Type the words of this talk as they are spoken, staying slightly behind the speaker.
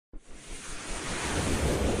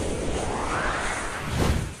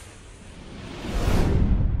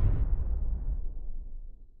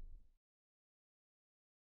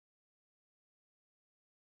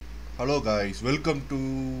Hello guys, welcome to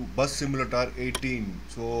bus simulator 18.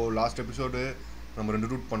 So last episode நம்ம 2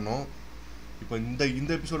 root பண்ணோம். இப்போ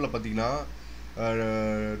இந்த எபிசோடில் பார்த்தீங்கன்னா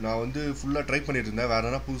நான் வந்து ஃபுல்லாக ட்ரை பண்ணிட்டு இருந்தேன். வேறு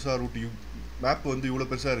எதனா புதுசாக ரூட் மேப் வந்து இவ்வளோ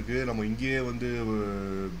பெருசாக இருக்குது, நம்ம இங்கேயே வந்து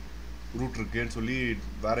ரூட் இருக்குன்னு சொல்லி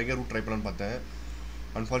வேறு எங்கேயா ரூட் ட்ரை பண்ணலான்னு பார்த்தேன்.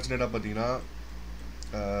 அன்ஃபார்ச்சுனேட்டாக பார்த்தீங்கன்னா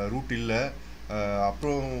ரூட் இல்லை.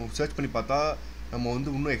 அப்புறம் சர்ச் பண்ணி பார்த்தா நம்ம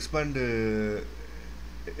வந்து இன்னும் எக்ஸ்பேண்ட்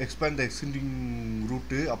த எக்ஸ்டெண்டிங்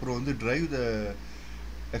ரூட்டு, அப்புறம் வந்து டிரைவ் த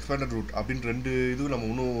எக்ஸ்பேண்டட் ரூட் அப்படின்னு 2 இதுவும் நம்ம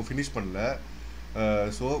இன்னும் ஃபினிஷ் பண்ணல.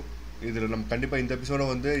 ஸோ இதில் நம்ம கண்டிப்பாக இந்த எபிசோட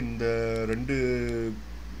வந்து இந்த 2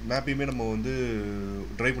 மேப்பையுமே நம்ம வந்து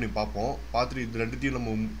ட்ரைவ் பண்ணி பார்த்துட்டு இது 2த்தையும்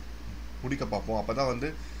நம்ம முடிக்க பார்ப்போம். அப்போ தான்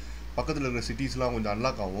வந்து பக்கத்தில் இருக்கிற சிட்டிஸ்லாம் கொஞ்சம்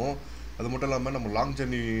அன்லாக் ஆகும். அது மட்டும் இல்லாமல் நம்ம லாங்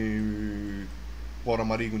ஜர்னி போகிற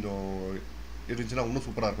மாதிரி கொஞ்சம் இருந்துச்சுன்னா இன்னும்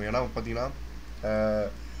சூப்பராக இருக்கும். ஏன்னா பார்த்தீங்கன்னா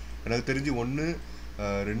எனக்கு தெரிஞ்சு 1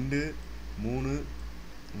 2 3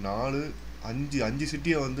 4 5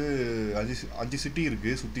 சிட்டியை வந்து 5 சிட்டி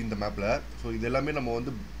இருக்குது சுற்றி இந்த மேப்பில். ஸோ இது எல்லாமே நம்ம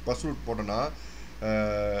வந்து பஸ் ரூட் போட்டோன்னா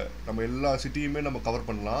நம்ம எல்லா சிட்டியுமே நம்ம கவர்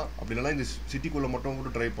பண்ணலாம். அப்படி இல்லைனா இந்த சிட்டிக்குள்ளே மட்டும்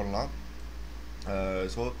கூட ட்ரைவ் பண்ணலாம்.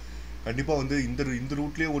 ஸோ கண்டிப்பாக வந்து இந்த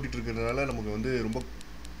ரூட்லேயே ஓட்டிகிட்டு இருக்கிறதுனால நமக்கு வந்து ரொம்ப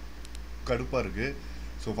கடுப்பாக இருக்குது.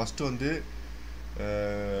 ஸோ ஃபஸ்ட்டு வந்து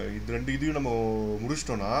இந்த 2 இதையும் நம்ம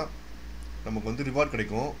முடிச்சிட்டோன்னா நமக்கு வந்து ரிவார்ட்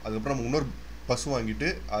கிடைக்கும். அதுக்கப்புறம் நம்ம இன்னொரு பஸ் வாங்கிட்டு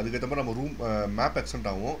அதுக்கேற்ற மாதிரி நம்ம மேப் எக்ஸ்டெண்ட்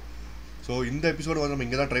ஆகும். ஸோ இந்த எபிசோடு வந்து நம்ம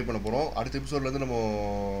இங்கே தான் ட்ரை பண்ண போகிறோம். அடுத்த எபிசோட்லேருந்து நம்ம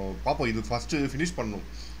பார்ப்போம். இது ஃபஸ்ட்டு ஃபினிஷ் பண்ணணும்.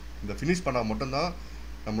 இந்த ஃபினிஷ் பண்ணால் மட்டும்தான்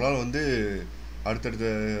நம்மளால் வந்து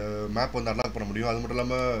அடுத்தடுத்த மேப் வந்து அன்லாக் பண்ண முடியும். அது மட்டும்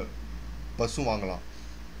இல்லாமல் பஸ்ஸும் வாங்கலாம்.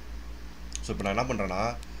 ஸோ இப்போ நான் என்ன பண்ணுறேன்னா,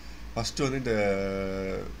 ஃபஸ்ட்டு வந்து இந்த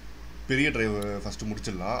பெரிய ட்ரைவ் ஃபஸ்ட்டு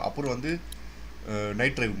முடிச்சிடலாம். அப்புறம் வந்து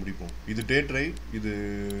நைட் ட்ரைவ் முடிப்போம். இது டே ட்ரைவ், இது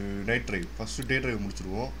night drive. First day drive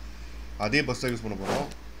முடிச்சிடுவோம். அதே பஸ் தான் யூஸ் பண்ண போகிறோம்.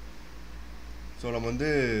 ஸோ நம்ம வந்து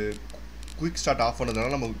குயிக் ஸ்டார்ட் ஆஃப்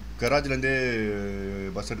பண்ணதுனால நம்ம கராஜ்லேருந்தே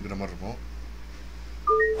பஸ் எடுக்கிற மாதிரி இருக்கும்.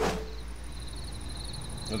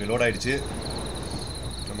 ஓகே, லோட் ஆகிடுச்சு.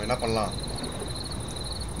 நம்ம என்ன பண்ணலாம்,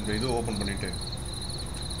 இந்த இது ஓப்பன் பண்ணிவிட்டு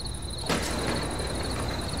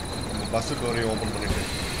நம்ம பஸ்ஸு டோரையும் ஓப்பன் பண்ணிவிட்டு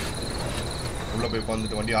உள்ளே போய்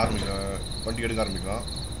உட்காந்துட்டு வண்டி எடுக்க ஆரம்பிக்கலாம்.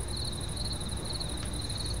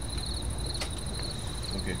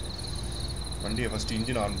 ஓகே, வண்டியை ஃபஸ்ட்டு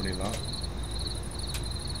இன்ஜின் ஆன் பண்ணிடலாம்.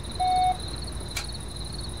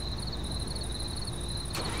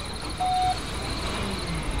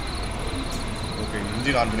 ஓகே,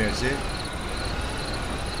 இன்ஜின் ஆன் பண்ணியாச்சு.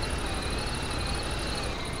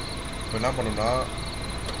 இப்போ என்ன பண்ணணும்னா,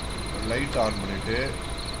 லைட் ஆன் பண்ணிவிட்டு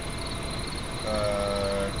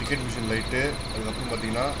டிக்கெட் மிஷின் லைட்டு, அதுக்கப்புறம்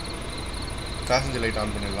பார்த்தீங்கன்னா பேசஞ்சர் லைட்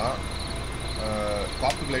ஆன் பண்ணிடலாம்.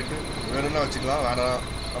 காக்பிட் லைட்டு வேணும்னா வச்சுக்கலாம், வேணாம்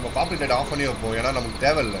நம்ம காக்பிட் லைட் ஆஃப் பண்ணி வைப்போம். ஏன்னா நமக்கு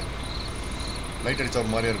தேவையில்லை, லைட் அடித்தா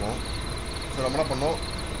ஒரு மாதிரியே இருக்கும். ஸோ நம்ம என்ன பண்ணோம்,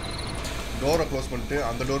 டோரை க்ளோஸ் பண்ணிட்டு,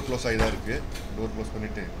 அந்த டோர் க்ளோஸ் ஆகி தான் இருக்குது. டோர் க்ளோஸ்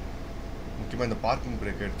பண்ணிவிட்டு முக்கியமாக இந்த பார்க்கிங்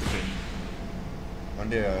பிரேக் எடுத்துகிட்டு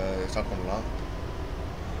வண்டியை ஸ்டார்ட் பண்ணலாம்.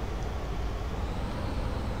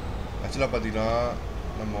 ஆக்சுவலாக பார்த்தீங்கன்னா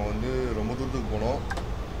நம்ம வந்து ரொம்ப தூரத்துக்கு போனோம்.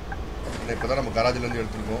 ஆனால் இப்போ தான் நம்ம கராஜ்லேருந்து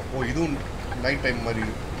எடுத்துருக்கோம். இதுவும் நைட் டைம் மாதிரி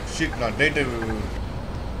ஷீட். நான் டே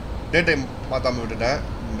டைம் மாற்றாமல் விட்டுட்டேன்.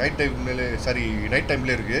 நைட்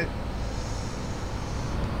டைம்லேயே இருக்குது.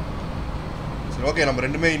 சரி, ஓகே, நம்ம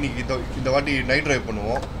ரெண்டுமே இன்றைக்கி இந்த வாட்டி நைட் ட்ரைவ்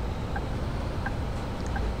பண்ணுவோம்.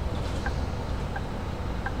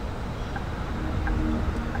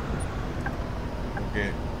 ஓகே,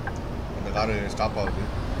 அந்த காரு ஸ்டாப் ஆகுது.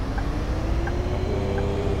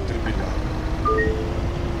 அப்போது திருப்பிடலாம்.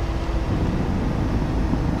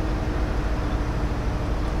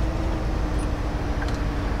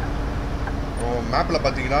 மேப்பில்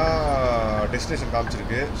பார்த்தீங்கன்னா டெஸ்டினேஷன்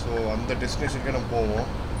காமிச்சிருக்கு. ஸோ அந்த டெஸ்டினேஷனுக்கே நம்ம போவோம்.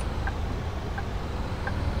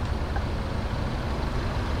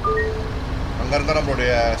 அங்கே இருந்தால்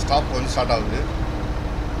நம்மளுடைய ஸ்டாப் வந்து ஸ்டார்ட் ஆகுது.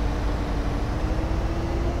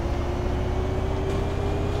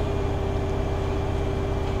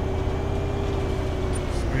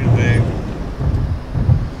 Speed break.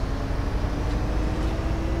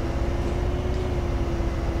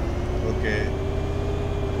 ஓகே,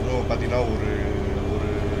 இன்னும் பார்த்தீங்கன்னா ஒரு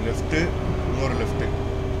லெஃப்ட்டு, இன்னொரு லெஃப்ட்டு.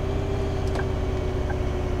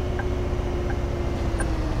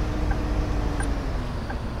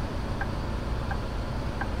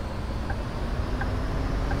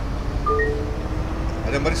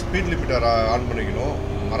 அதே மாதிரி ஸ்பீட் லிமிட்டர் ஆன் பண்ணிக்கணும்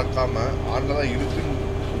மறக்காமல். ஆனில் தான் இருக்குன்னு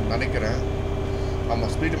நினைக்கிறேன்.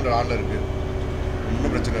 ஆமாம், ஸ்பீட் லிமிட்டர் ஆனில் இருக்குது,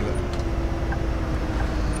 ஒன்றும் பிரச்சனை இல்லை.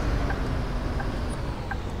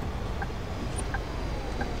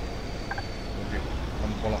 ஓகே,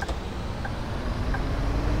 நம்ம போகலாம்.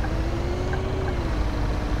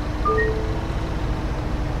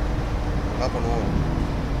 என்ன பண்ணுவோம்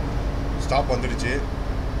ஸ்டாப் வந்துடுச்சு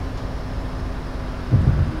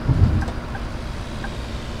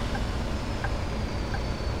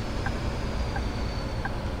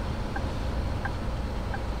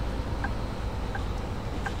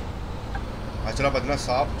ஆக்சுவலாக பார்த்தீங்கன்னா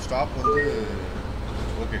ஸ்டாப் வந்து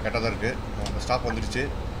ஓகே கரெக்டாக தான் இருக்குது நம்ம ஸ்டாப் வந்துடுச்சு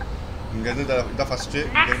இங்கேருந்து இதான் ஃபஸ்ட்டு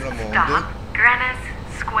இங்கேருந்து நம்ம வந்து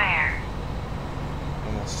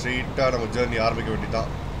நம்ம ஸ்ட்ரெயிட்டாக நம்ம ஜேர்னி ஆரம்பிக்க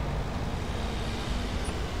வேண்டியதுதான்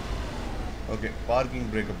ஓகே பார்க்கிங்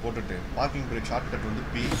பிரேக்கை போட்டுட்டு பார்க்கிங் பிரேக் ஷார்ட்கட் வந்து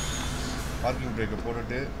பி பார்க்கிங் பிரேக்கை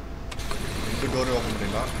போட்டுட்டு 2 டோரை ஓப்பன்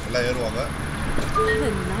பண்ணிடலாம் எல்லாம் ஏறுவாங்க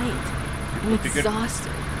டிக்கெட்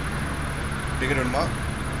வேணுமா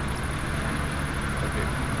ஓகே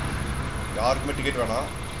யாருக்குமே டிக்கெட் வேணாம்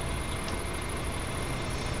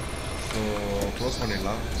ஸோ க்ளோஸ்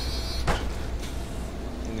பண்ணிடலாம்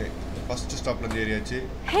இங்கே first ஸ்டாப்லேருந்து ஏறியாச்சு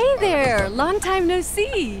Hey there, long time no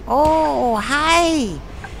see. Oh, hi.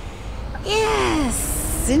 Yes,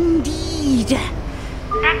 indeed.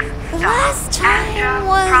 Next stop, Last time Astra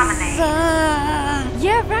was Promenade.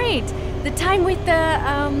 Yeah, right. The time with the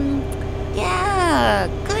Yeah,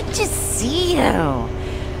 good to see you.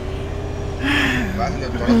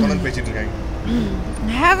 தொடர்ந்து பேசிட்டு இருக்காங்க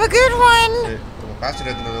Have a good one. நம்ம passenger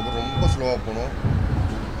ஏற்றினதுக்கப்புறம் ரொம்ப ஸ்லோவாக போகணும்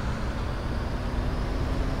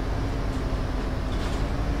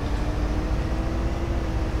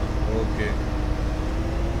okay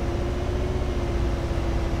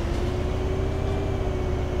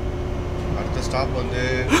அடுத்த stop வந்து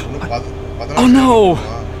Oh no!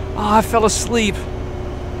 I fell asleep.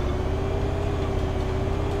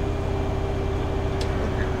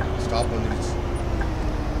 Okay stop வந்துடுச்சு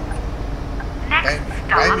Next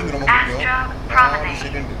டைமிங் stop, ரொம்ப முக்கியம் Astra 4 Promenade.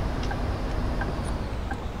 Second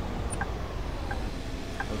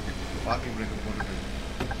okay parking brake போட்டுட்டு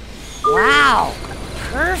Wow,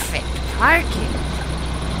 perfect parking.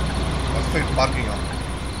 Perfect பார்க்கிங்கா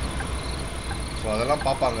so அதெல்லாம்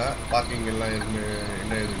பார்ப்பாங்க பார்க்கிங் எல்லாம் என்ன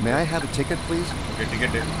எது May I have a ticket, please? Okay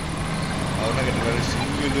ticket அதெல்லாம் கேட்டிருக்காரு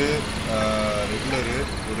சிங்கிளு ரெகுலரு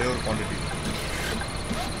ஒரே ஒரு குவான்டிட்டி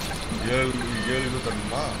 7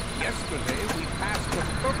 தரணுமா Yesterday we passed the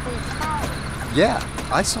purple tower. Yeah,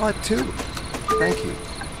 I saw it too. Thank you.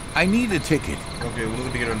 I need a ticket. Okay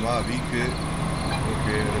உங்களுக்கு டிக்கெட் வேணுமா வீக்கு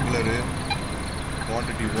ஓகே ரெகுலரு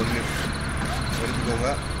குவான்டிட்டி 1 எடுத்துக்கோங்க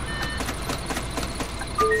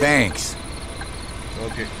Thanks.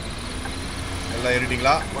 Okay எல்லாம்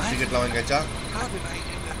ஏறிட்டீங்களா டிக்கெட்லாம் வாங்கியாச்சா How did I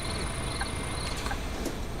end up here?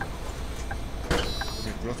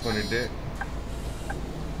 Okay close பண்ணிவிட்டு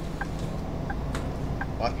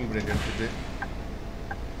parking brake எடுத்துட்டு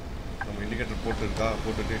நம்ம indicator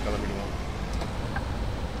போட்டுட்டு கிளம்பிடுவோம்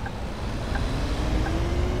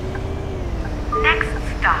Next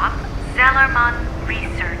stop, Zellerman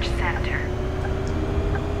Research Center.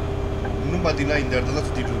 இன்னும் பார்த்தீங்கன்னா இந்த இடத்துல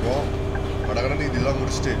சுற்றிட்டு இருக்கோம் கடகடன்னு இதெல்லாம்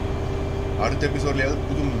முடிச்சுட்டு அடுத்த எபிசோட்லையாவது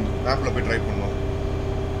புது மேப்பில் போய் ட்ரை பண்ணோம்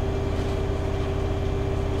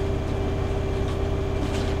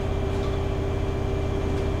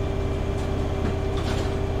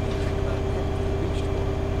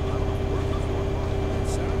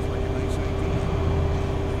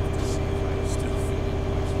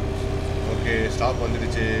ஓகே ஸ்டாப்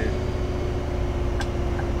வந்துடுச்சு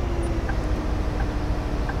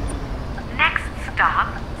Next stop,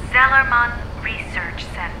 Zellerman Research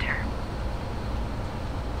Center.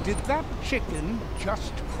 Did that chicken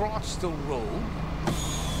just cross the road?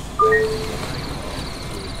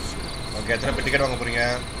 Okay எத்தனை பேர் டிக்கெட் வாங்க போகிறீங்க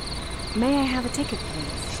May I have a ticket,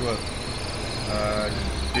 please? Sure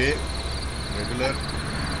day regular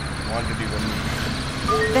quantity 1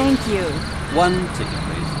 Thank you. One ticket,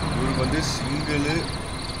 please. இவருக்கு வந்து single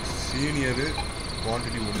senior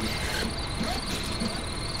quantity 1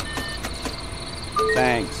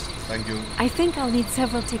 Thanks. Thank you I think I'll need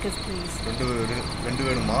several tickets, please. ரெண்டு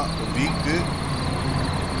வேணுமா week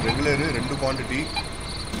regular 2 quantity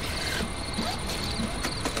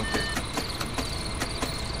okay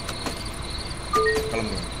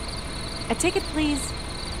கிளம்புங்க A ticket, please.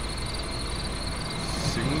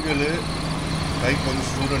 Single like வந்து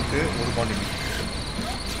student ஒரு quantity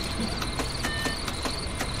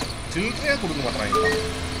சில்லறையாக கொடுக்க மாட்டாங்களா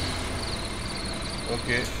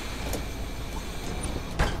okay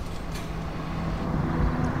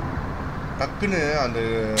டக்குன்னு அந்த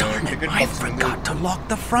Darn it, ticket I box வந்து forgot to lock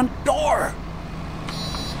the front door.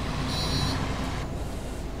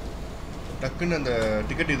 டக்குன்னு அந்த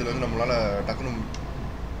டிக்கெட் இதில் வந்து நம்மளால் டக்குன்னு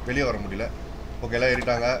வெளியே வர முடியல ஓகே எல்லாம்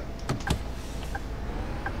ஏறிட்டாங்க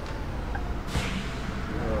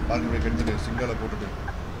பார்க்கிங் பிரேக் எடுத்துட்டு சிங்கிளை போட்டுட்டு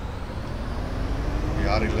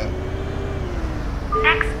யாரும் இல்லை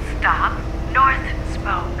Next stop,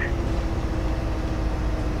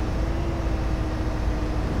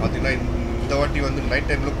 இந்த வாட்டி வந்து நைட்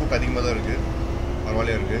டைமில் கூட்டம் அதிகமாக தான் இருக்குது,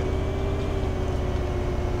 பரவாயில்லையா இருக்குது.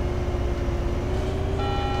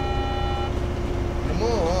 என்னமோ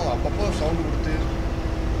அப்பப்போ சவுண்டு கொடுத்து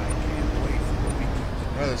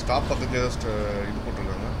ஸ்டாப் பக்கத்தில் ஏதோ இது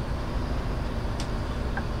போட்டிருக்காங்க,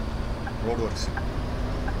 ரோடு ஒர்க்ஸ்.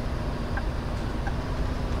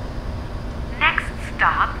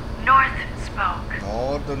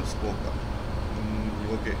 நார்தர்ன் ஸ்போக்கா?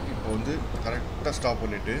 ஓகே, இப்போ வந்து கரெக்டாக ஸ்டாப்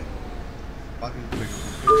பண்ணிவிட்டு பார்க்கிங்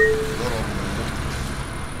தூரம்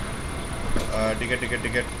டிக்கெட் டிக்கெட்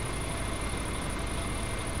டிக்கெட்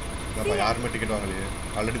இல்லைப்பா, யாருமே டிக்கெட் வாங்கலையே,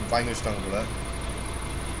 ஆல்ரெடி வாங்கி வச்சுட்டாங்க போல.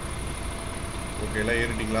 ஓகே, எல்லாம்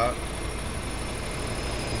ஏறிட்டிங்களா?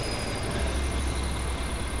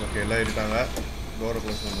 ஓகே, எல்லாம் ஏறிட்டாங்க. டோரை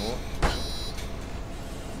க்ளோஸ் பண்ணுவோம்.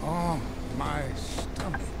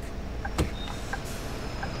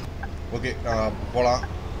 ஓகே, போகலாம்.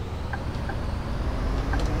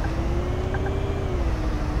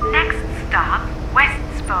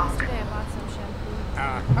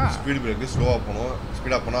 ஸ்பீடு பிரேக்கு ஸ்லோவாக போகணும்.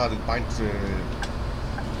 ஸ்பீடாக போனால் அதுக்கு பாயிண்ட்ஸு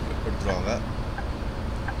எடுத்துருவாங்க.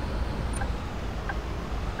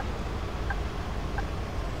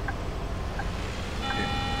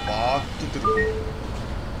 பார்த்து திருப்பணும்.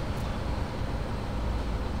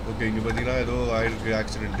 ஓகே, இங்கே பார்த்தீங்கன்னா ஏதோ ஆயிருக்கு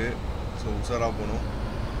ஆக்சிடென்ட்டு. ஸோ உஷாராக போகணும்.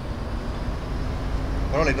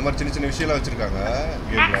 பரவாயில்ல, இந்த மாதிரி சின்ன சின்ன விஷயம்லாம் வச்சுருக்காங்க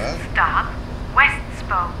கேமில்.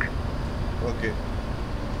 ஓகே,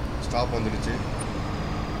 ஸ்டாப் வந்துடுச்சு.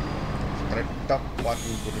 கரெக்டாக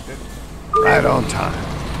பார்க்கிங் போட்டுட்டு Right on time.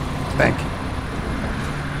 Thank you.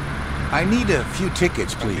 I need a few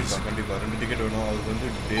tickets, please. கண்டிப்பாக 2 டிக்கெட் வேணும். அவருக்கு வந்து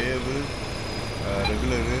டேவு,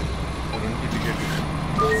 ரெகுலரு, 2 டிக்கெட்.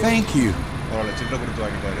 Thank you. பரவாயில்ல, சில்லறை கொடுத்து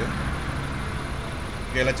வாங்கிட்டாரு.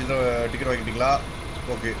 ஓகே, எல்லாம் சில்லறை டிக்கெட் வாங்கிட்டீங்களா?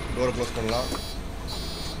 ஓகே, டோரை க்ளோஸ் பண்ணலாம்.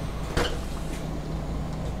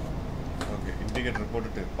 ஓகே, இண்டிகேட்டர்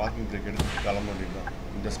போட்டுட்டு பார்க்கிங் பிரேக் எடுத்து கிளம்ப வேண்டியதுதான்.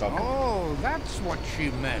 இந்த stop. Oh, that's what she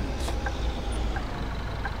meant.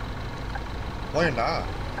 போயண்டா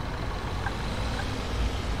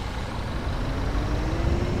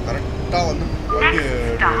கரெக்டாக வந்து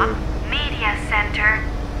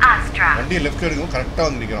வண்டியை லெஃப்ட் எடுக்கும், கரெக்டாக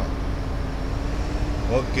வந்து நிற்கிறான்.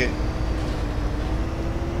 ஓகே,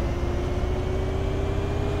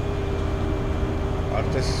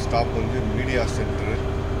 அடுத்த ஸ்டாப் வந்து மீடியா சென்டரு.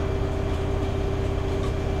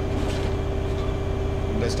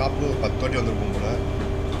 இந்த ஸ்டாப்பு 10 வாட்டி வந்திருக்கும் போல.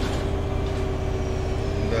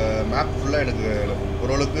 இந்த மேப் ஃபுல்லாக எனக்கு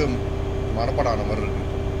ஓரளவுக்கு மனப்பாடம் ஆன மாதிரி இருக்குது.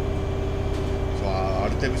 ஸோ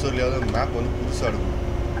அடுத்த எபிசோட்லேயாவது மேப் வந்து புதுசாக இருக்கும்.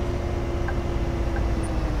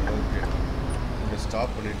 ஓகே, இங்கே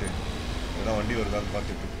ஸ்டாப் பண்ணிவிட்டு எதனா வண்டி வருதான்னு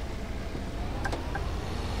பார்த்துட்டு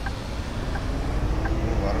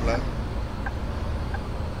வரல.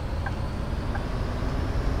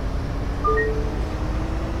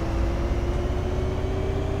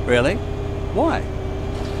 Really? Why?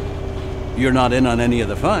 You're not in on any of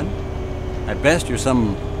the fun. At best, you're some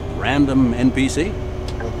random NPC.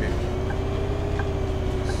 Okay,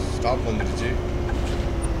 stop வந்துடுச்சு.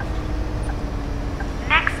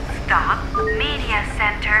 Next stop, Media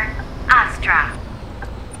Center, Astra.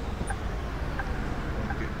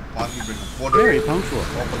 Okay, parking brake போட்டு Very punctual.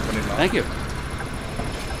 ஓப்பன் பண்ணிடலாம். Thank you.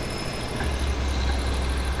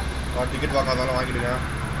 டிக்கெட் வாங்காதாலும் வாங்கிடுங்க.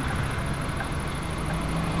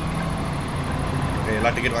 Okay, எல்லா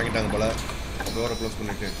ticket வாங்கிட்டாங்க போல். டோரை close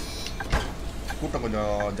பண்ணிவிட்டு கூட்டம்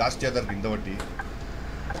கொஞ்சம் ஜாஸ்தியாக தான் இருக்குது இந்த வாட்டி.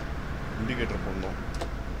 இண்டிகேட்டர் போடணும்.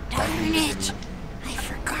 Darn it! I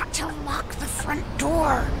forgot to lock the front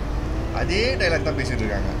door. அதே டைலாக் தான் பேசிட்டு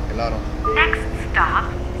இருக்காங்க எல்லாரும். Next stop,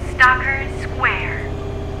 Stalker Square.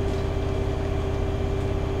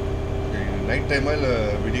 Night டைமா இல்லை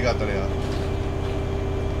விடிகாத்தலையா?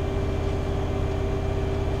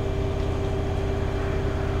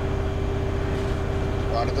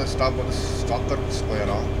 அடுத்த ஸ்டாப் வந்து ஸ்டாக்கர்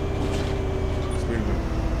ஸ்கொயரா? Speed break.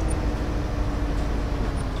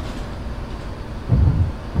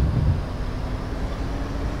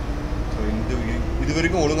 ஸோ இது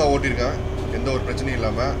வரைக்கும் ஒழுங்காக ஓட்டியிருக்கேன், எந்த ஒரு பிரச்சனையும்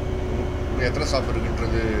இல்லாமல். இன்னும் எத்தனை ஸ்டாப்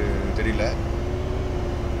இருக்குன்றது தெரியல.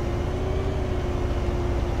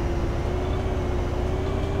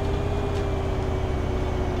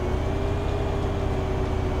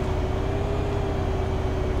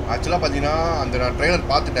 ஆக்சுவலாக பார்த்தீங்கன்னா அந்த நான் ட்ரெய்லர்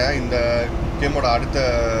பார்த்துட்டேன். இந்த கேமோட அடுத்த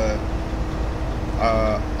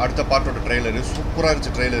பார்ட்டோட ட்ரெய்லரு சூப்பராக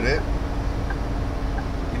இருந்துச்சு. ட்ரெய்லரு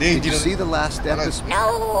இதே Did you see the last episode? No!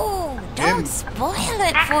 Don't spoil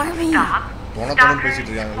it for me. தொணத்தொன்னு பேசிட்டு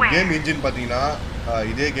இருக்காங்க. கேம் இன்ஜின் பார்த்தீங்கன்னா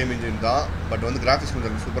இதே கேம் இன்ஜின் தான், பட் வந்து கிராஃபிக்ஸ்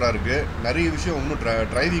கொஞ்சம் சூப்பராக இருக்குது. நிறைய விஷயம் இன்னும்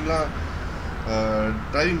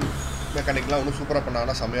டிரைவிங் மெக்கானிக்லாம் இன்னும் சூப்பராக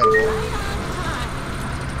பண்ணாங்கன்னா செம்மையாக இருக்கும்.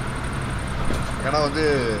 ஏன்னா வந்து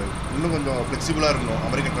இன்னும் கொஞ்சம் ஃப்ளெக்சிபிளாக இருக்கணும்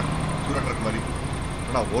அமெரிக்கன் ட்ரக் யூரோ ட்ரக் மாதிரி.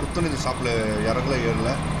 ஆனால் ஒருத்தனும் இந்த ஷாப்பில் இறங்கல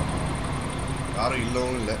ஏறல, யாரும்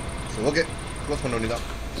இல்லவும் இல்லை. ஸோ ஓகே, க்ளோஸ் பண்ண வேண்டியதான்.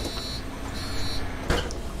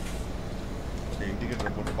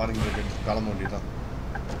 இண்டிகேட்டரை போட்டு பாருங்க, கிளம்ப வேண்டியதான்.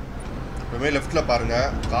 எப்பவுமே லெஃப்ட்டில்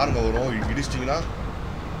பாருங்கள், காருங்க வரும், இடிச்சிட்டிங்கன்னா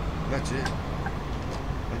என்னாச்சு?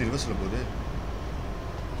 வண்டி ரிவர்ஸில் போகுது.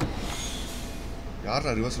 யாரா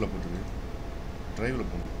ரிவர்ஸில் போட்டுது?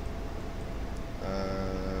 ட்ரைவில் போகணும்.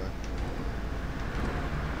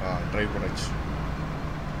 ட்ரைவ் பண்ணாச்சு.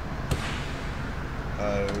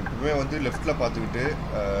 இப்போவே வந்து லெஃப்ட்டில் பார்த்துக்கிட்டு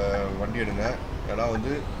வண்டி எடுங்க. ஏன்னா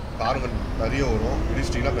வந்து காருங்க நிறைய வரும்,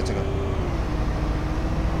 இடிச்சிட்டிங்கன்னா பிரச்சனை.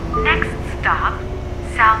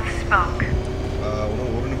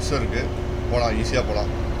 இன்னும் 1 நிமிஷம் இருக்குது, போகலாம், ஈஸியாக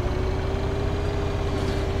போகலாம்.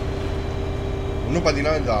 இன்னும்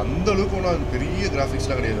பார்த்தீங்கன்னா இந்த அந்தளவுக்கு ஒன்றும் பெரிய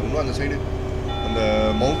கிராஃபிக்ஸ்லாம் கிடையாது. இன்னும் அந்த சைடு அந்த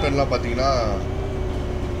மவுண்டன்லாம் பார்த்தீங்கன்னா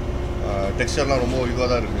டெக்ஸ்சர்லாம் ரொம்ப இதுவாக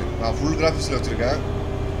தான் இருக்குது. நான் ஃபுல் கிராஃபிக்ஸில் வச்சுருக்கேன்,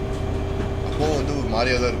 அப்போவும் வந்து ஒரு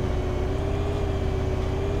மாதிரியாக தான் இருக்குது.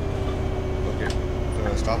 ஓகே,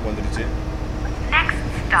 ஸ்டாப் வந்துடுச்சு.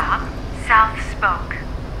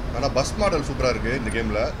 ஆனால் பஸ் மாடல் சூப்பராக இருக்குது இந்த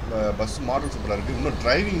கேமில். பஸ் மாடல் சூப்பராக இருக்குது. இன்னும்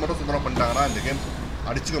டிரைவிங் மட்டும் சூப்பராக பண்ணிட்டாங்கன்னா இந்த கேம்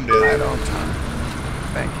அடிச்சுக்க முடியாது.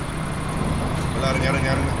 எல்லாரும்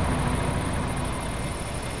யாருங்க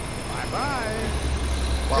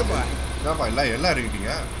என்னப்பா எல்லாம்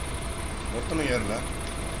இறங்கிட்டீங்க? ஒருத்தனும் ஏறல.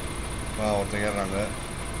 ஒருத்தன் ஏறுறாங்க.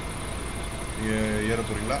 நீங்கள் ஏற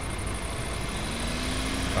போகிறீங்களா?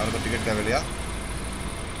 யாருக்கு டிக்கெட் தேவையில்லையா?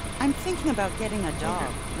 I'm thinking about getting a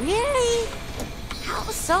dog. Really? How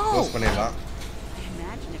so? Close பண்ணிடலாம். I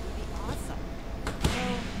imagine it would be awesome. So,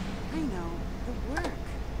 I know, the work.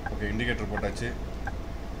 Okay, indicator போட்டாச்சு.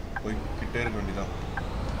 போய்கிட்டே இருக்க வேண்டியதான்.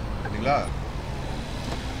 சரிங்களா?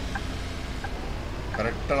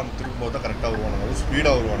 கரெக்டாக நம்ம திரும்பும்போது தான் கரெக்டாக வருவானுங்க,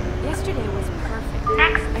 ஸ்பீடாக வருவானுங்க. Yesterday was perfect.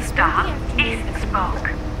 Next stop is Spoke.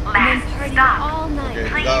 Last party stop. all night.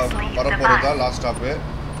 Okay, இதான் வரப்போகிறது தான் லாஸ்ட் ஸ்டாப்பு.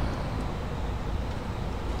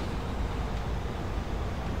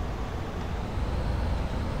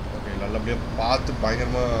 ஓகே, நல்லபடியாக பார்த்து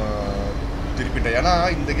பயங்கரமாக திருப்பிட்டேன். ஏன்னா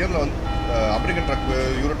இந்த கேமில் வந்து அமெரிக்கன் ட்ரக்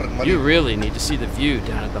யூரோ ட்ரக் மாதிரி. You really need to see the view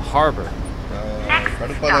down at the harbor.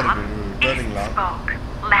 கடுப்பாக தான் இருக்குது டேர்னிங்லாம்.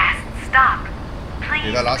 Last stop.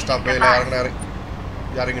 இதான் லாஸ்ட் ஸ்டாப்பு. இல்லை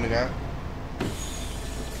இறங்கினுங்க.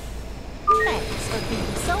 Thanks for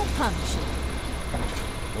being so punctual.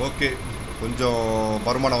 Okay, கொஞ்சம்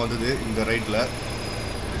வருமானம் வந்தது இந்த ரைட்டில்.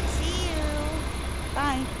 See you.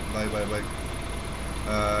 Bye. பாய்.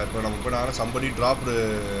 இப்போ நம்ம போய் நான் சம்படி ட்ராப்டு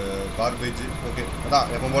கார்பேஜ். ஓகே, அதான்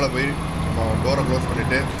எப்போ போல் போய் நம்ம டோரை க்ளோஸ்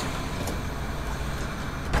பண்ணிவிட்டு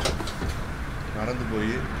நடந்து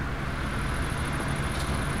போய்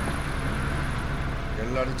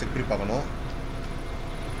எல்லாரும் செக் பண்ணி பார்க்கணும்.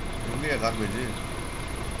 எங்கேயா கார்பேஜ்?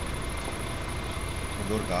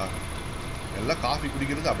 இதோ இருக்கா? எல்லாம் காஃபி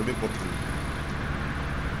குடிக்கிறது அப்படியே போட்டுருக்கு.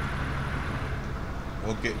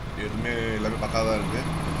 ஓகே, எதுவுமே எல்லாமே பக்காவாக தான் இருக்குது.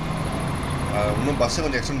 இன்னும் பஸ்ஸை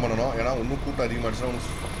கொஞ்சம் எக்ஸ்டெண்ட் பண்ணணும். ஏன்னா இன்னும் கூட்டம் அதிகமாகிடுச்சுன்னா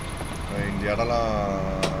இந்த இடம்லாம்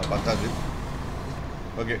பத்தாது.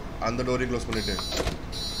 ஓகே, அந்த டோரையும் க்ளோஸ் பண்ணிவிட்டு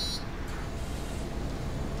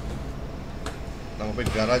நம்ம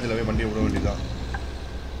போய் கராஜில் போய் வண்டியை விட வேண்டியதுதான்.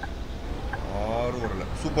 யாரும் வரல.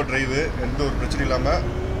 சூப்பர் டிரைவு, எந்த ஒரு பிரச்சனையும் இல்லாமல்,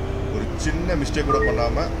 ஒரு சின்ன மிஸ்டேக் கூட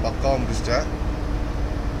பண்ணாமல் பக்காவாக முடிச்சிட்டேன்.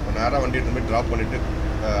 நேராக வண்டி எடுத்து போய் ட்ராப் பண்ணிவிட்டு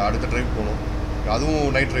அடுத்த ட்ரைவ் போகணும்.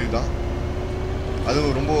 அதுவும் நைட் ட்ரைவ் தான்,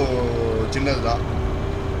 அதுவும் ரொம்ப சின்னது தான்.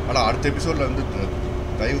 ஆனால் அடுத்த எபிசோடில் வந்து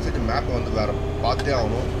தயவு செஞ்சு மேப்பை வந்து வேறு பார்த்தே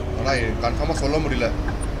ஆகணும். ஆனால் கன்ஃபார்மாக சொல்ல முடியல.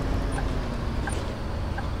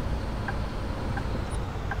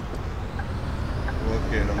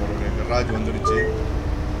 ஓகே, நம்மளுடைய கராஜ் வந்துடுச்சு.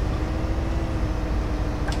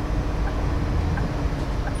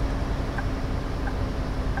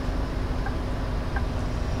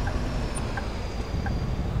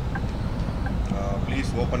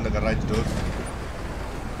 Please open the garage door.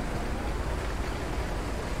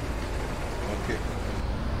 Okay,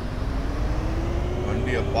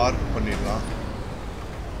 வண்டியை பார்க் பண்ணிடலாம்.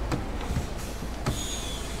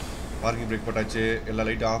 பார்க்கிங் பிரேக் போட்டாச்சு. எல்லா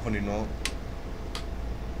லைட்டும் ஆஃப் பண்ணிடணும்.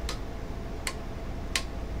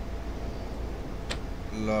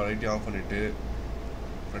 எல்லா லைட்டையும் ஆஃப் பண்ணிவிட்டு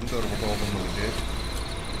ஃப்ரண்ட் டோர் மட்டும் ஓப்பன் பண்ணிவிட்டு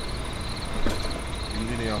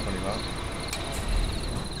இன்ஜினையும் ஆஃப் பண்ணிடலாம்.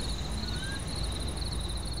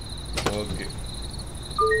 ஓகே,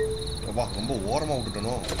 அப்பா ரொம்ப ஓரமாக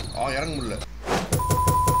விட்டுட்டனோ. இறங்க முடியல.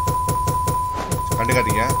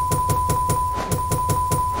 கண்டுக்காதீங்க.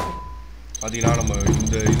 பார்த்தீங்கன்னா நம்ம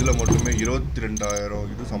இந்த இதில் மட்டுமே 22,000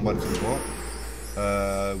 இது சம்பாதிச்சிருக்கோம்.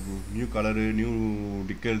 நியூ கலரு, நியூ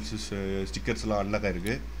ஸ்டிக்கர்ஸ்லாம் அன்லாக்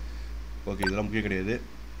ஆகிருக்கு. ஓகே, இதெல்லாம் முக்கியம் கிடையாது.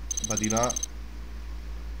 பார்த்தீங்கன்னா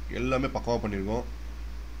எல்லாமே பக்காவாக பண்ணியிருக்கோம்.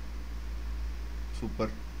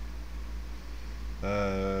 சூப்பர்.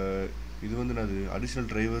 இது வந்து நான் additional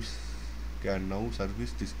drivers can now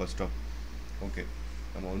service this bus stop. Okay,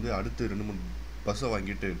 நம்ம வந்து அடுத்து 2-3 பஸ்ஸை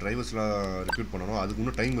வாங்கிட்டு டிரைவர்ஸ்லாம் ரெக்ரூட் பண்ணணும். அதுக்கு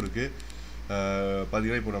இன்னும் டைம் இருக்குது.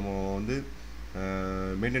 பார்த்தீங்கன்னா இப்போ நம்ம வந்து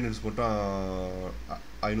மெயின்டெனன்ஸ் மட்டும்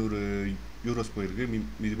 500 யூரோஸ் போயிருக்கு.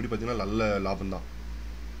 இதுபடி பார்த்தீங்கன்னா நல்ல லாபம் தான்.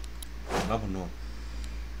 என்ன பண்ணுவோம்,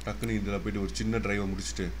 டக்குன்னு இதில் போய்ட்டு ஒரு சின்ன ட்ரைவை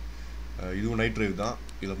முடிச்சுட்டு, இதுவும் நைட் ட்ரைவ் தான்,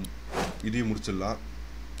 இதையும் முடிச்சிடலாம்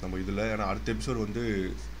நம்ம இதில். ஏன்னா அடுத்த எபிசோடு வந்து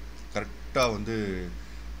கரெக்டாக வந்து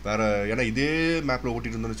வேறு, ஏன்னா இதே மேப்பில்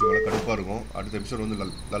ஓட்டிகிட்டு இருந்தோம்னு வச்சுக்கோங்களேன், கடுப்பாக இருக்கும். அடுத்த எபிசோடு வந்து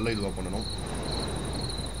நல்ல இதுவாக பண்ணணும்.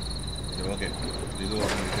 சரி, ஓகே, இதுவாக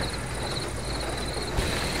பண்ணிட்டேன்.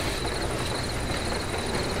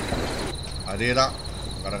 அதே தான்,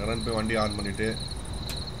 கடற்கடன் போய் வண்டி ஆன் பண்ணிவிட்டு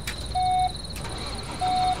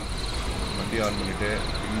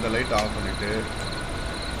இந்த லைட் ஆஃப் பண்ணிவிட்டு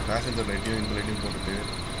பேசஞ்சர் லைட்டையும் இந்த லைட்டையும் போட்டுட்டு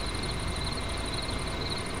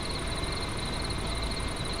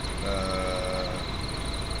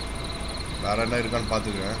வேறு என்ன இருக்கான்னு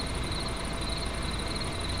பார்த்துக்கிறேன்.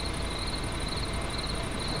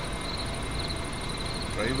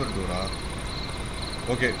 Driver Dora?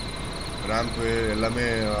 ஓகே, ரேம்ப்பு எல்லாமே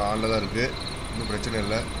ஆனில் தான் இருக்குது, இன்னும் பிரச்சனை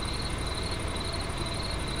இல்லை.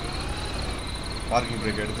 பார்க்கிங்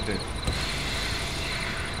பிரேக் எடுத்துகிட்டு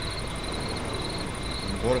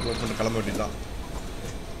டோரை க்ளோஸ் பண்ணிட்டு கிளம்ப வேண்டியது தான்.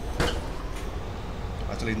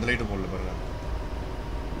 ஆக்சுவலாக இந்த லைட்டு போடல பாருங்கள்,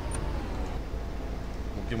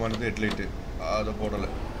 முக்கியமானது ஹெட்லைட்டு, அதை போடலை.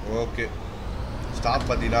 ஓகே, ஸ்டாப்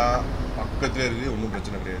பார்த்தீங்கன்னா பக்கத்துலேயே இருக்குது, ஒன்றும்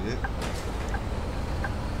பிரச்சனை கிடையாது.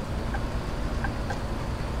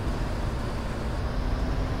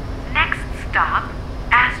 Stop,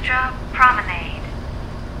 Astra Promenade.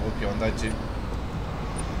 ஓகே, வந்தாச்சு.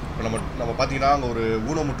 இப்போ நம்ம பார்த்தீங்கன்னா அங்கே ஒரு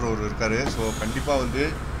ஊனமுற்றவர் இருக்கார். ஸோ கண்டிப்பாக வந்து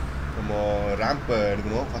நம்ம ரேம்ப்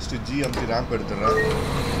எடுக்கணும். ஃபஸ்ட்டு ஜி அமுத்தி ரேம்ப் எடுத்துடுறேன்.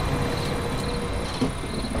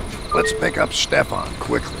 Let's pick up Stefan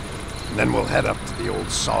quickly, and then we'll head up to the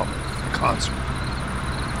old sawmill for the concert.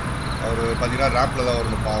 அவர் பார்த்தீங்கன்னா ரேம்பில் தான்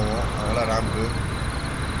வரணும், பாவம். அதனால் ரேம்ப்பு,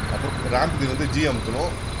 அப்புறம் ரேம்ப்புக்கு வந்து ஜி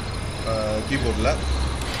அமுத்தணும் கீபோர்டில்.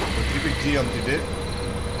 திருப்பி ஜி அமுத்திட்டு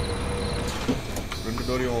 2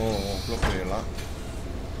 டோரையும் க்ளோஸ் பண்ணிடலாம்.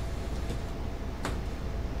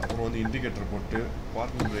 அப்புறம் வந்து இண்டிகேட்டர் போட்டு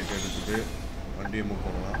பார்க்கிங் பிரேக் எடுத்துகிட்டு வண்டியை மூவ்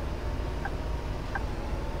பண்ணலாம்.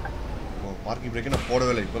 பார்க்கிங் பிரேக்கே நான்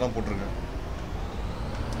போடவே இல்லை, இப்போ தான் போட்டிருக்கேன்.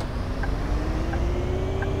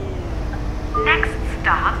 Next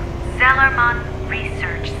stop, Zellerman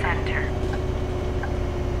Research Center.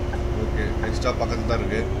 Okay, next stop பக்கத்தில் தான்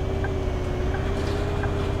இருக்குது.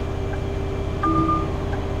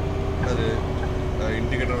 அது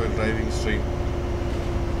indicator while driving straight.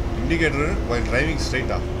 Indicator while driving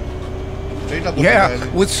straight up. Yeah,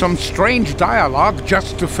 with some strange dialogue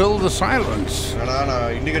just to fill the silence. நான்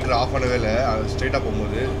இண்டிகேட்டர் ஆஃப் பண்ணவே இல்லை, ஸ்ட்ரைட்டாக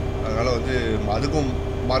போகும்போது. அதனால் வந்து அதுக்கும்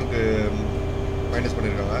மார்க் மைனஸ்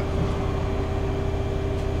பண்ணியிருக்காங்க.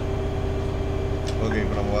 ஓகே,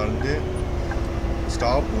 இப்போ நம்ம வந்து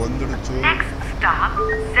ஸ்டாப் வந்துடுச்சு. Next stop,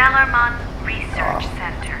 Zellerman Research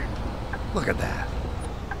Center. Look at that.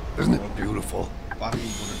 Isn't it beautiful?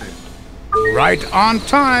 Parking போட்டுட்டு Right on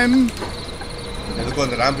time. எதுக்கும்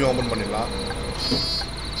அந்த ரேம்பையும் ஓப்பன் பண்ணிடலாம்.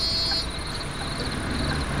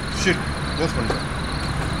 ஷிட், க்ளோஸ் பண்ணுறேன்.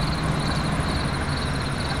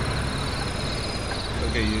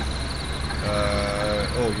 ஓகே,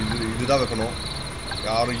 இதுதான் வைக்கணும்,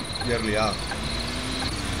 யாரும் ஏறலையா?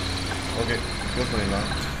 ஓகே, க்ளோஸ் பண்ணிடலாம்.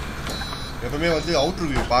 எப்பவுமே வந்து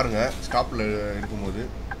அவுட்ரு வியூ பாருங்கள் ஸ்டாப்பில் இருக்கும்போது.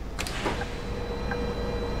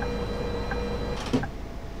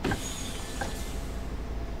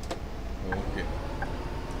 ஓகே,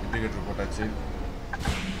 இண்டிகேட்டர் போட்டாச்சு,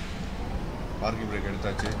 பார்க்கிங் பிரேக்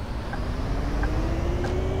எடுத்தாச்சு.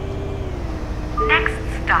 Next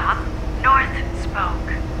stop, North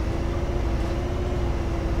Spoke.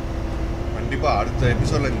 கண்டிப்பாக அடுத்த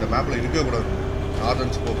எபிசோடில் இந்த மேப்பில் இருக்கவே கூடாது.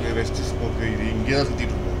 நார்தர்ன் ஸ்போக்கு, வெஸ்ட் ஸ்போக்கு, இது இங்கே தான்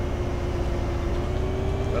சுற்றிட்டு இருக்கோம்.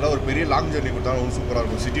 அதெல்லாம் ஒரு பெரிய லாங் ஜர்னி கொடுத்தாலும் ஒன்றும் சூப்பராக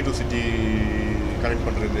இருக்கும். சிட்டி டு சிட்டி கனெக்ட்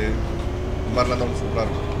பண்ணுறது, இந்த மாதிரிலாம் தான் ஒன்றும் சூப்பராக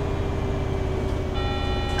இருக்கும்.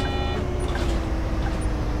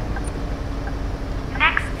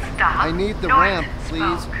 Next stop, I need the North ramp,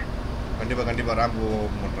 please. Spoke. கண்டிப்பாக ரேம்ப்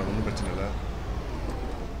ஓப்பன் பண்ணுறாங்க, ஒன்றும் பிரச்சனை இல்லை.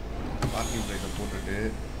 பார்க்கிங் பிரேக்கை போட்டுட்டு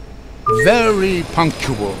Very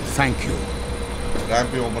punctual, thank you.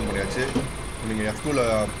 ரேம்பையும் open பண்ணியாச்சு. நீங்கள் F2ல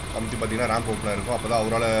அமுத்தி பார்த்தீங்கன்னா ரேம்ப் ஓப்பனாக இருக்கும். அப்போ தான்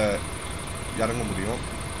அவரால் இறங்க முடியும்.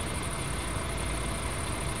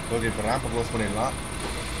 ஓகே, இப்போ ரேம்பை க்ளோஸ் பண்ணிடலாம்.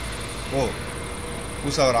 ஓ,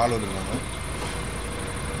 புதுசாக ஒரு ஆள் வந்துருக்காங்க.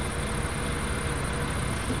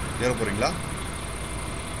 ஏற போகிறீங்களா?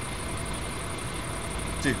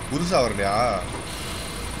 சரி, புதுசாக வரலையா?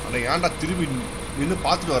 ஆனால் ஏன்டா திரும்பி நின்று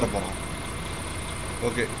பார்த்துட்டு வர போகிறோம்.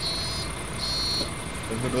 ஓகே,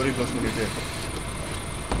 ரெண்டு டோரையும் க்ளோஸ் பண்ணிவிட்டு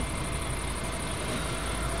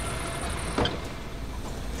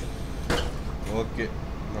ஓகே,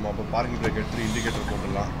 நம்ம அப்போ பார்க்கிங் பிரேக் எடுத்துட்டு இண்டிகேட்டர்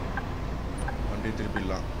போட்டுடலாம். வண்டியை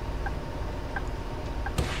திருப்பிடலாம்.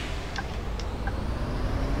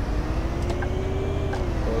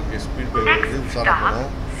 ஓகே, ஸ்பீட் பிரேக் வந்து உஷாரா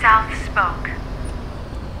போகணும். South Spoke.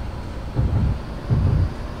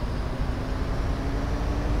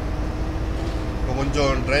 இப்போ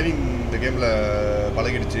கொஞ்சம் டிரைவிங் இந்த கேமில்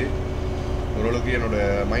பழகிடுச்சு. ஓரளவுக்கு என்னோட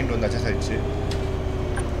மைண்ட் வந்து அட்ஜஸ்ட் ஆகிடுச்சு.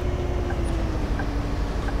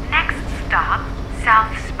 Next stop,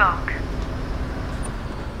 South Spoke.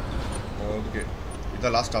 Okay,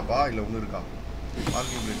 இதான் லாஸ்ட் ஸ்டாப்பா இல்லை ஒன்று இருக்கா?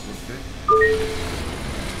 பார்க்கிங் பிரேக் போட்டு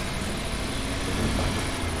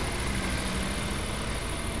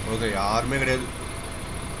ஓகே, யாருமே கிடையாது.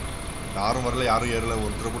 யாரும் வரல, யாரும் ஏறல,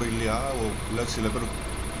 ஒருத்தர் கூட இல்லையா? இல்லை, சில பேர்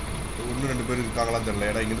ஒன்று 2 பேர் இருக்காங்களான்னு தெரியல.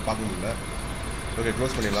 இடம் இங்கேருந்து பார்க்க முடியல. ஓகே,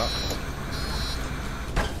 க்ளோஸ் பண்ணிடலாம்.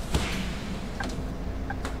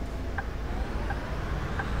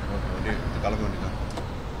 ஓகே, வண்டி கிளம்ப வேண்டியதான்.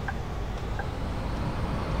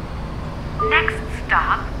 Next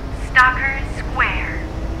stop, Stalker Square.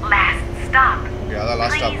 Last stop. Okay, அதான்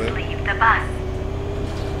last stop. Please leave the bus.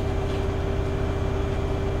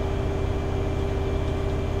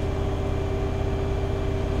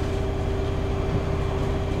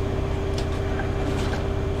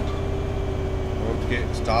 Okay,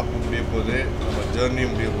 stop முடிய போகுது, நம்ம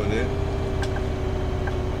ஜேர்னியும் முடிய போகுது.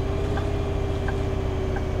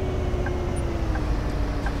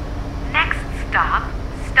 Next stop,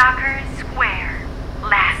 Stalker Square.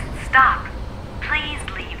 Last stop. Please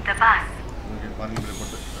leave the bus. Okay, parking brake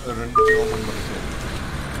போட்டு 2 ஓப்பன் பண்ணிட்டு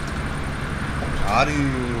யாரும்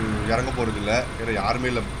இறங்க போகிறது இல்லை. ஏன்னா யாருமே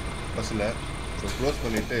இல்லை பஸ்ஸில். ஸோ க்ளோஸ்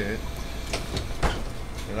பண்ணிவிட்டு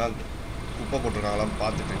ஏன்னா குப்பை போட்டிருக்காங்களான்னு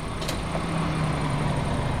பார்த்துட்டு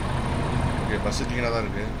ஓகே, பஸ்ஸு க்ளீனாக தான்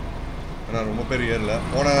இருக்குது. ஏன்னா ரொம்ப பேர் ஏறல.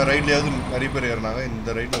 போன ரைட்லேயாவது நிறைய பேர் ஏறினாங்க.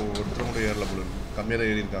 இந்த ரைட்டில் ஒருத்தர் கூட ஏறல போல இருக்கு. கம்மியாக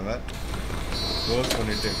தான் ஏறியிருக்காங்க. க்ளோஸ்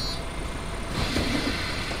பண்ணிவிட்டு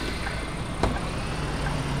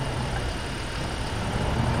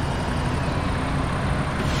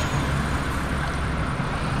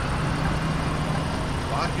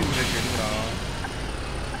பார்க்கிங் பிரேக் எடுங்கடா.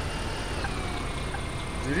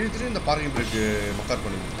 திடீர்னு இந்த பார்க்கிங் பிரேக்கு மக்கார்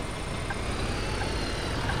பண்ணுங்க.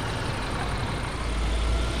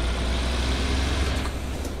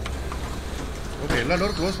 ஓகே, எல்லா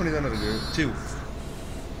டோரும் க்ளோஸ் பண்ணி தானே இருக்குது. சரி,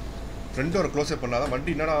 ஃப்ரண்ட் டோரை க்ளோஸே பண்ணாதான்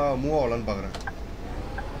வண்டி என்னடா மூவ் ஆகலான்னு பார்க்குறேன்.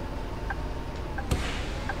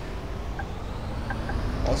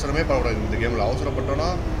 அவசரமே படக்கூடாது இந்த கேமில். அவசரப்பட்டோன்னா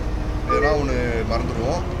எதனா ஒன்று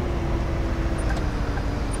மறந்துடுவோம்.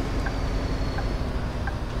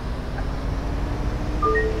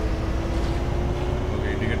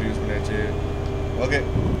 ஓகே, இண்டிகேட்டர் யூஸ் பண்ணியாச்சு. ஓகே,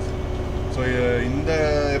 ஸோ இந்த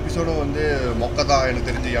எபிசோடும் வந்து மொக்க தான் எனக்கு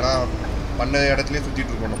தெரிஞ்சு. ஏன்னா பண்ண இடத்துலேயே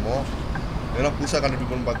சுற்றிட்டு இருக்கோம் நம்ம. இதெல்லாம் புதுசாக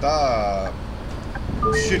கண்டுபிடிக்கணும்னு பார்த்தா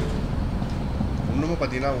ஷிட் ஒன்றுமே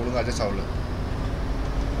பார்த்தீங்கன்னா ஒழுங்காக அட்ஜஸ்ட் ஆகல.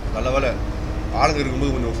 நல்ல வேலை ஆளுங்க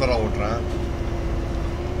இருக்கும்போது கொஞ்சம் உஷாராக ஓட்டுறேன்.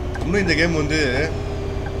 இன்னும் இந்த கேம் வந்து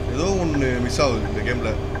ஏதோ ஒன்று மிஸ் ஆகுது இந்த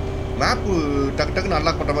கேமில். மேப்பு டக்கு டக்குன்னு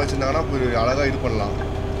அன்லாக் பண்ணுற மாதிரி வச்சுருந்தாங்கன்னா இப்போ அழகாக இது பண்ணலாம்.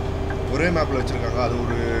 ஒரே மேப்பில் வச்சுருக்காங்க, அது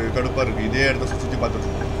ஒரு கடுப்பாக இருக்குது. இதே இடத்த சுற்றி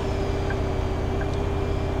பார்த்துட்ருக்கோம்.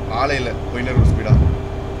 ஆலையில் போயின்னு இருக்கும் ஸ்பீடாக.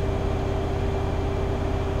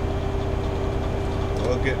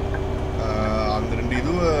 ஓகே, அந்த 2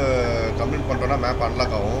 இதுவை கம்ப்ளீட் பண்ணுறோன்னா மேப்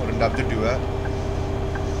அன்லாக் ஆகும். 2 அப்ஜெக்டிவை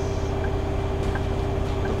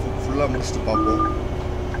ஃபுல்லாக முடிச்சுட்டு பார்ப்போம்.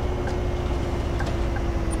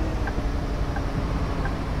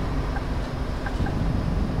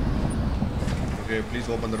 Okay,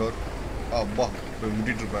 please open the door. அப்பா, இப்போ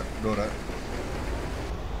முட்டிகிட்ருப்பேன் டோரை.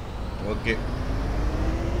 ஓகே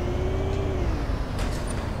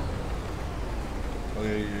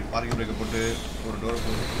ஓகே, பார்க்கிங் பிரேக்கை போட்டு ஒரு டோரை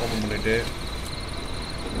ஓப்பன் பண்ணிவிட்டு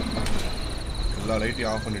எல்லா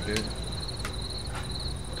லைட்டையும் ஆஃப் பண்ணிவிட்டு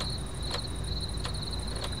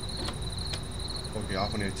ஓகே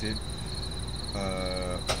ஆஃப் பண்ணியாச்சு.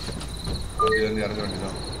 வண்டியிலேருந்து இறங்க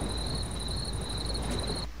வேண்டியதான்.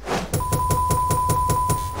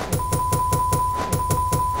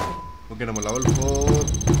 ஓகே, நம்ம லெவல் 4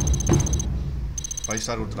 5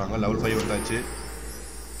 ஸ்டார் கொடுத்துட்டாங்க. லெவல் 5 வந்தாச்சு.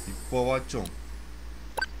 இப்போவாச்சும்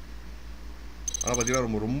ஆனால்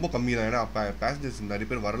பார்த்தீங்கன்னா ரொம்ப கம்மி தான். ஏன்னா பேசஞ்சர்ஸ் நிறைய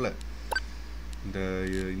பேர் வரல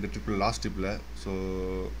இந்த ட்ரிப்பில், லாஸ்ட் ட்ரிப்பில். ஸோ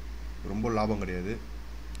ரொம்ப லாபம் கிடையாது.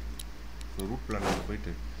 ஸோ ரூட் பிளான்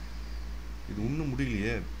போயிட்டு இது இன்னும்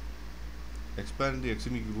முடியலையே. எக்ஸ்பேண்ட் தி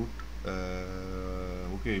எக்ஸ்ட்ரீமிக் ரூட்.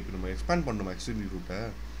 ஓகே, இப்போ நம்ம எக்ஸ்பேண்ட் பண்ணணுமா எக்ஸ்ட்ரீமிக் ரூட்டை?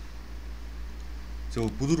 ஸோ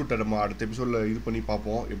புது ரூட்டை நம்ம அடுத்த எபிசோடில் இது பண்ணி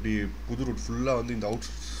பார்ப்போம். எப்படி புது ரூட் ஃபுல்லாக வந்து இந்த அவுட்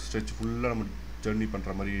ஸ்ட்ரெச் ஃபுல்லாக நம்ம ஜர்னி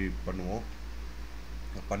பண்ணுற மாதிரி பண்ணுவோம்.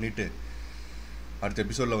 பண்ணிவிட்டு அடுத்த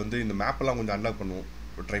எபிசோடில் வந்து இந்த மேப்பெல்லாம் கொஞ்சம் அன்லாக் பண்ணுவோம்,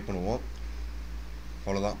 ட்ரை பண்ணுவோம்.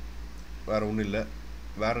 அவ்வளோதான், வேறு ஒன்றும் இல்லை.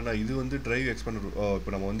 வேறு என்ன, இது வந்து டிரைவ் எக்ஸ்பேண்ட் ரூட்.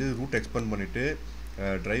 இப்போ நம்ம வந்து ரூட் எக்ஸ்பேண்ட் பண்ணிவிட்டு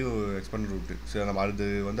டிரைவ் எக்ஸ்பேண்ட் ரூட்டு. சரி, நம்ம அது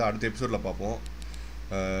வந்து அடுத்த எபிசோடில் பார்ப்போம்.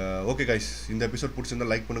 ஓகே கைஸ், இந்த எபிசோட்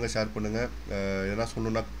பிடிச்சிருந்தால் லைக் பண்ணுங்கள், ஷேர் பண்ணுங்கள், எதனா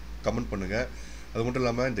சொல்லணுன்னா கமெண்ட் பண்ணுங்கள். அது மட்டும்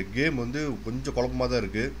இல்லாமல் இந்த கேம் வந்து கொஞ்சம் குழப்பமாக தான்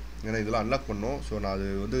இருக்குது. ஏன்னா இதெல்லாம் அன்லாக் பண்ணோம். ஸோ நான் அது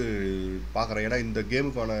வந்து பார்க்குறேன். ஏன்னா இந்த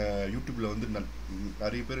கேமுக்கான யூடியூப்பில் வந்து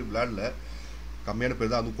நிறைய பேர் விளையாடல, கம்மியான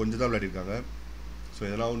பேர் தான், அதுவும் கொஞ்சம் தான் விளையாடிருக்காங்க. ஸோ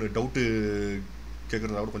இதெல்லாம் ஒன்று டவுட்டு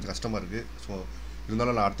கேட்குறதா கூட கொஞ்சம் கஷ்டமாக இருக்குது. ஸோ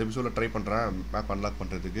இருந்தாலும் நான் அடுத்த எபிசோடில் ட்ரை பண்ணுறேன் மேப் அன்லாக்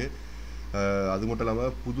பண்ணுறதுக்கு. அது மட்டும்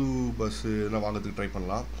இல்லாமல் புது பஸ் இதெல்லாம் வாங்கிறதுக்கு ட்ரை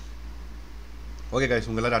பண்ணலாம். ஓகே கைஸ்,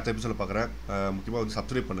 உங்கள் எல்லோரும் அடுத்த எபிசோடில் பார்க்குறேன். முக்கியமாக வந்து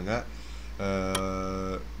சப்ஸ்கிரைப் பண்ணுங்கள்.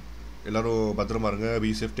 எல்லோரும் பத்திரமா இருங்க. Be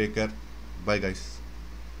safe, take care, bye guys.